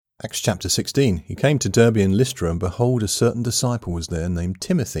Acts chapter 16. He came to Derbe and Lystra, and behold, a certain disciple was there named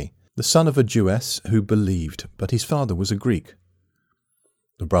Timothy, the son of a Jewess, who believed, but his father was a Greek.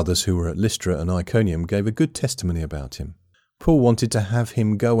 The brothers who were at Lystra and Iconium gave a good testimony about him. Paul wanted to have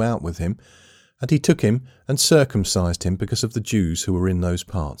him go out with him, and he took him and circumcised him because of the Jews who were in those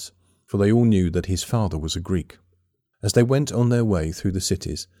parts, for they all knew that his father was a Greek. As they went on their way through the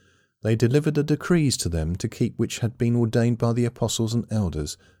cities, they delivered the decrees to them to keep which had been ordained by the apostles and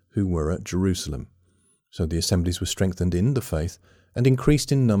elders who were at Jerusalem. So the assemblies were strengthened in the faith and increased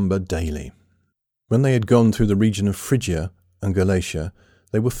in number daily. When they had gone through the region of Phrygia and Galatia,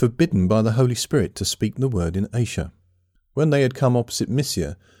 they were forbidden by the Holy Spirit to speak the word in Asia. When they had come opposite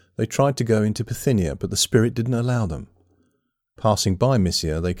Mysia, they tried to go into Bithynia, but the Spirit didn't allow them. Passing by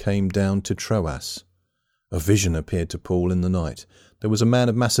Mysia, they came down to Troas. A vision appeared to Paul in the night. There was a man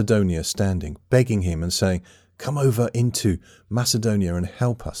of Macedonia standing, begging him and saying, "Come over into Macedonia and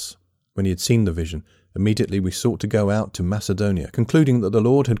help us." When he had seen the vision, immediately we sought to go out to Macedonia, concluding that the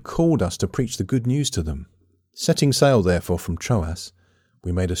Lord had called us to preach the good news to them. Setting sail, therefore, from Troas,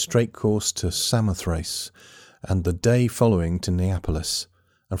 we made a straight course to Samothrace, and the day following to Neapolis,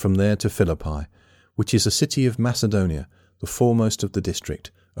 and from there to Philippi, which is a city of Macedonia, the foremost of the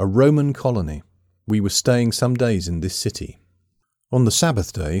district, a Roman colony. We were staying some days in this city. On the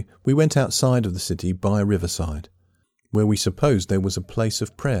Sabbath day, we went outside of the city by a riverside, where we supposed there was a place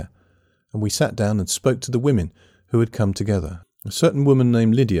of prayer, and we sat down and spoke to the women who had come together. A certain woman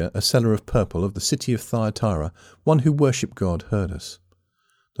named Lydia, a seller of purple of the city of Thyatira, one who worshipped God, heard us.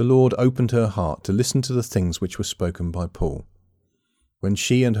 The Lord opened her heart to listen to the things which were spoken by Paul. When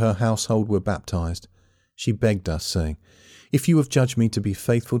she and her household were baptized, she begged us, saying, "If you have judged me to be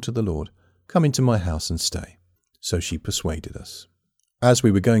faithful to the Lord, come into my house and stay." So she persuaded us. As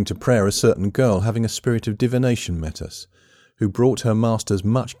we were going to prayer, a certain girl, having a spirit of divination, met us, who brought her masters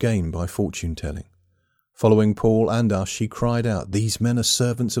much gain by fortune-telling. Following Paul and us, she cried out, "These men are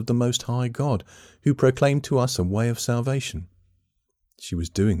servants of the Most High God, who proclaim to us a way of salvation." She was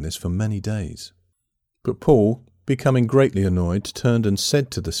doing this for many days. But Paul, becoming greatly annoyed, turned and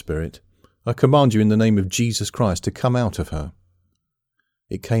said to the spirit, "I command you in the name of Jesus Christ to come out of her."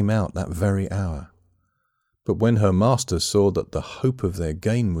 It came out that very hour. But when her masters saw that the hope of their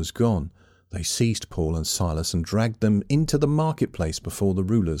gain was gone, they seized Paul and Silas and dragged them into the marketplace before the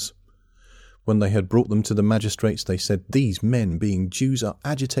rulers. When they had brought them to the magistrates, they said, "These men, being Jews, are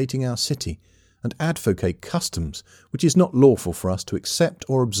agitating our city, and advocate customs which is not lawful for us to accept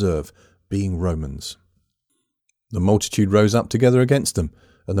or observe, being Romans." The multitude rose up together against them,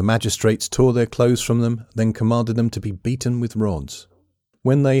 and the magistrates tore their clothes from them, then commanded them to be beaten with rods.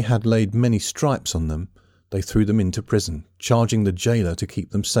 When they had laid many stripes on them, they threw them into prison, charging the jailer to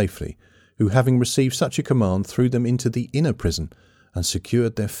keep them safely, who, having received such a command, threw them into the inner prison and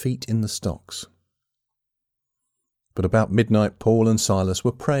secured their feet in the stocks. But about midnight Paul and Silas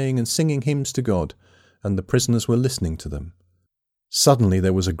were praying and singing hymns to God, and the prisoners were listening to them. Suddenly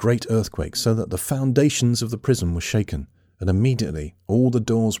there was a great earthquake, so that the foundations of the prison were shaken, and immediately all the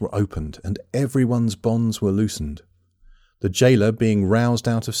doors were opened, and everyone's bonds were loosened. The jailer, being roused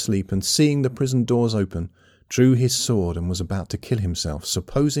out of sleep and seeing the prison doors open, drew his sword and was about to kill himself,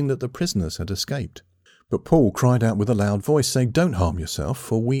 supposing that the prisoners had escaped. But Paul cried out with a loud voice, saying, "Don't harm yourself,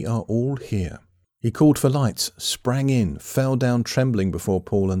 for we are all here." He called for lights, sprang in, fell down trembling before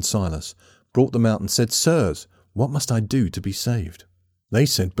Paul and Silas, brought them out and said, "Sirs, what must I do to be saved?" They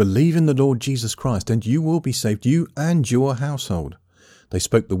said, "Believe in the Lord Jesus Christ, and you will be saved, you and your household." They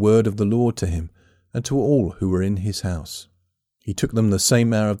spoke the word of the Lord to him and to all who were in his house. He took them the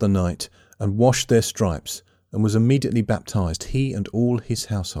same hour of the night and washed their stripes, and was immediately baptized, he and all his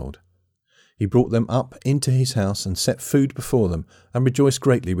household. He brought them up into his house and set food before them, and rejoiced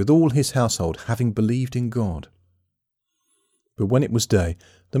greatly with all his household, having believed in God. But when it was day,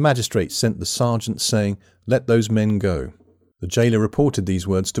 the magistrates sent the sergeants, saying, "Let those men go." The jailer reported these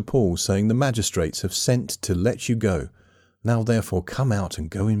words to Paul, saying, "The magistrates have sent to let you go. Now therefore come out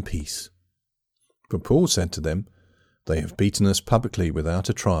and go in peace." But Paul said to them, "They have beaten us publicly without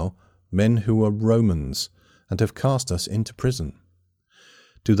a trial, men who are Romans, and have cast us into prison.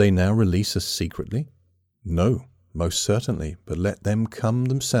 Do they now release us secretly? No, most certainly, but let them come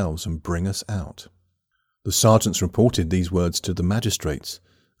themselves and bring us out." The sergeants reported these words to the magistrates,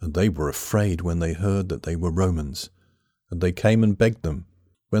 and they were afraid when they heard that they were Romans, and they came and begged them.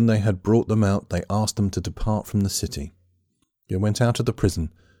 When they had brought them out, they asked them to depart from the city. They went out of the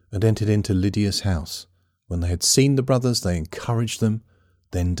prison and entered into Lydia's house. When they had seen the brothers, they encouraged them,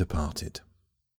 then departed.